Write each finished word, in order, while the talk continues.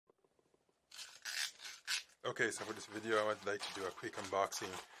Okay, so for this video I would like to do a quick unboxing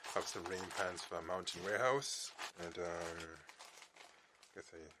of some rain pants from Mountain Warehouse, and I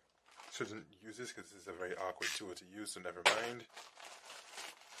guess I shouldn't use this because this is a very awkward tool to use, so never mind.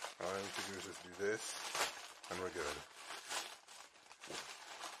 All I need to do is just do this, and we're good. Is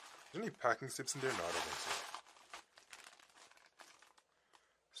there any packing slips in there? No, I don't think so.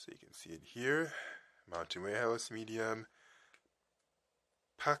 So you can see it here, Mountain Warehouse medium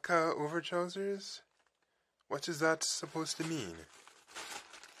Paka over trousers. What is that supposed to mean?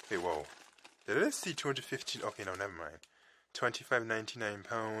 Okay, whoa. Did I see 215? Okay, no, never mind. £25.99,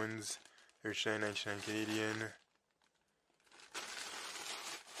 £39.99 Canadian.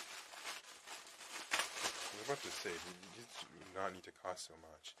 I was about to say, these do not need to cost so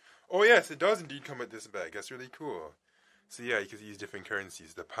much. Oh yes, it does indeed come with this bag. That's really cool. So yeah, you can use different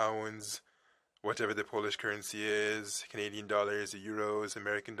currencies. The pounds, whatever the Polish currency is, Canadian dollars, the euros,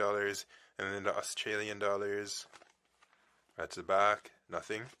 American dollars, and then the Australian dollars. That's the back,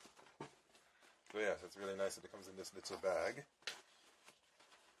 nothing. So yeah, so it's really nice that it comes in this little bag.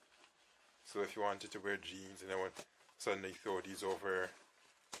 So if you wanted to wear jeans and then suddenly throw these over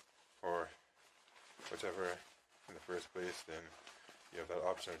or whatever in the first place, then you have that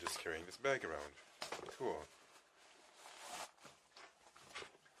option of just carrying this bag around. Cool.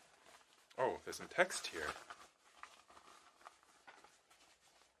 Oh, there's some text here.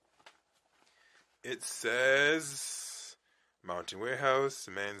 It says, Mountain Warehouse,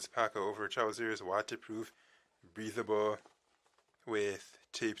 men's Paka over trousers, waterproof, breathable, with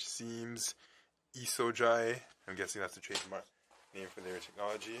taped seams, ESO dry. I'm guessing that's the trademark name for their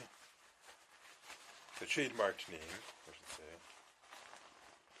technology. The trademarked name, I should say.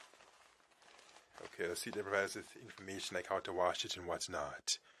 Okay, let's see if they provide us with information like how to wash it and what's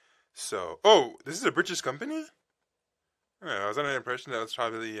not. So, oh, this is a British company? I was under the impression that it was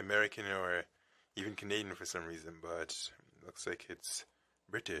probably American or even Canadian for some reason, but it looks like it's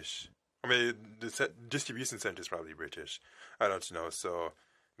British. I mean, the distribution center is probably British. I don't know. So,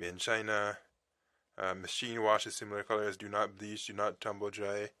 made in China. Machine washes similar colors. Do not bleach. Do not tumble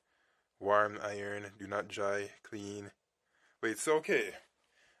dry. Warm iron. Do not dry. Clean. Wait, so okay.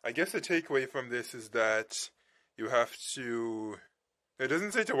 I guess the takeaway from this is that you have to... It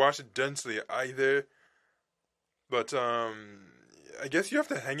doesn't say to wash it densely either, but I guess you have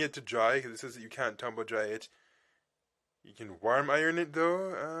to hang it to dry because it says that you can't tumble dry it. You can warm iron it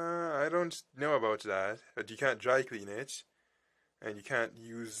though. I don't know about that, but you can't dry clean it, and you can't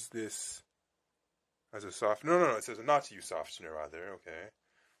use this as a softener. No, it says not to use softener rather. Okay,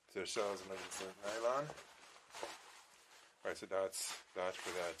 so it shows 100% nylon. Alright, so that's that for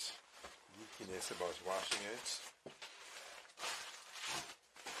that geekiness about washing it.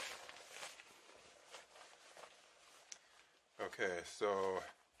 Okay, so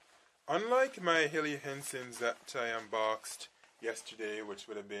unlike my Hilly Hensons that I unboxed yesterday, which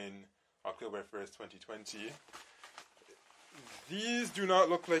would have been October 1st, 2020, these do not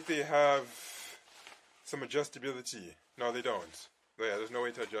look like they have some adjustability. No, they don't. But yeah, there's no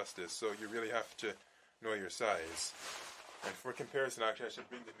way to adjust this, so you really have to know your size. And for comparison, actually, I should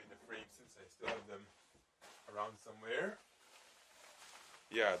bring them in the frame since I still have them around somewhere.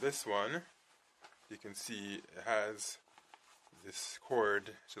 Yeah, this one, you can see it has this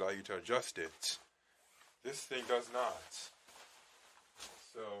cord to allow you to adjust it. This thing does not.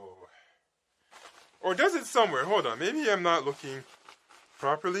 So, or does it somewhere? Hold on, maybe I'm not looking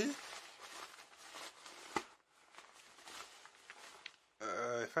properly.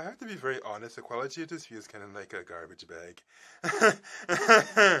 If I have to be very honest, the quality of this feels kind of like a garbage bag.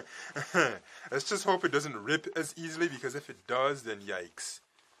 Let's just hope it doesn't rip as easily, because if it does, then yikes.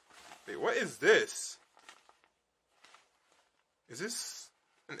 Wait, what is this? Is this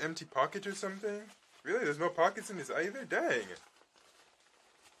an empty pocket or something? Really? There's no pockets in this either? Dang.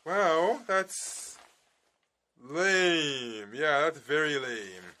 Wow, that's lame. Yeah, that's very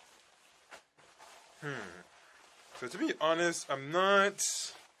lame. So to be honest, I'm not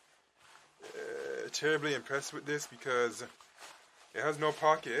terribly impressed with this because it has no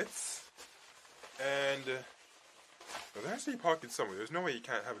pockets, and well, there has to be pockets somewhere. There's no way you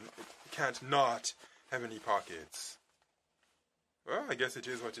can't not have any pockets. Well, I guess it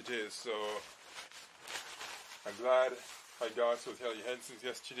is what it is. So I'm glad I got those Helly Hensons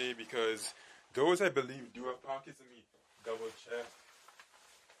yesterday, because those I believe do have pockets. Let me double check.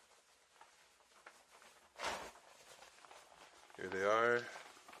 Here they are.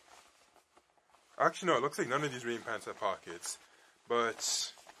 Actually, no, it looks like none of these rain pants have pockets.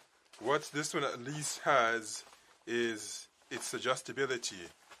 But what this one at least has is its adjustability.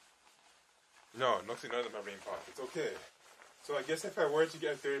 No, it looks like none of them have rain pockets. Okay. So I guess if I were to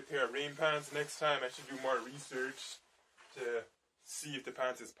get a third pair of rain pants next time, I should do more research to see if the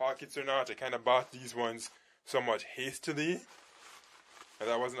pants has pockets or not. I kind of bought these ones somewhat hastily, and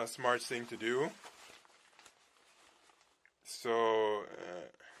that wasn't a smart thing to do. So,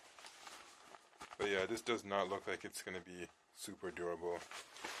 but yeah, this does not look like it's going to be super durable.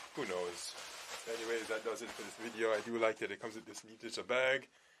 Who knows? Anyways, that does it for this video. I do like that it comes with this neat little bag,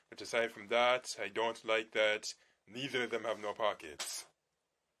 but aside from that, I don't like that neither of them have no pockets.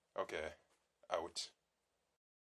 Okay, out.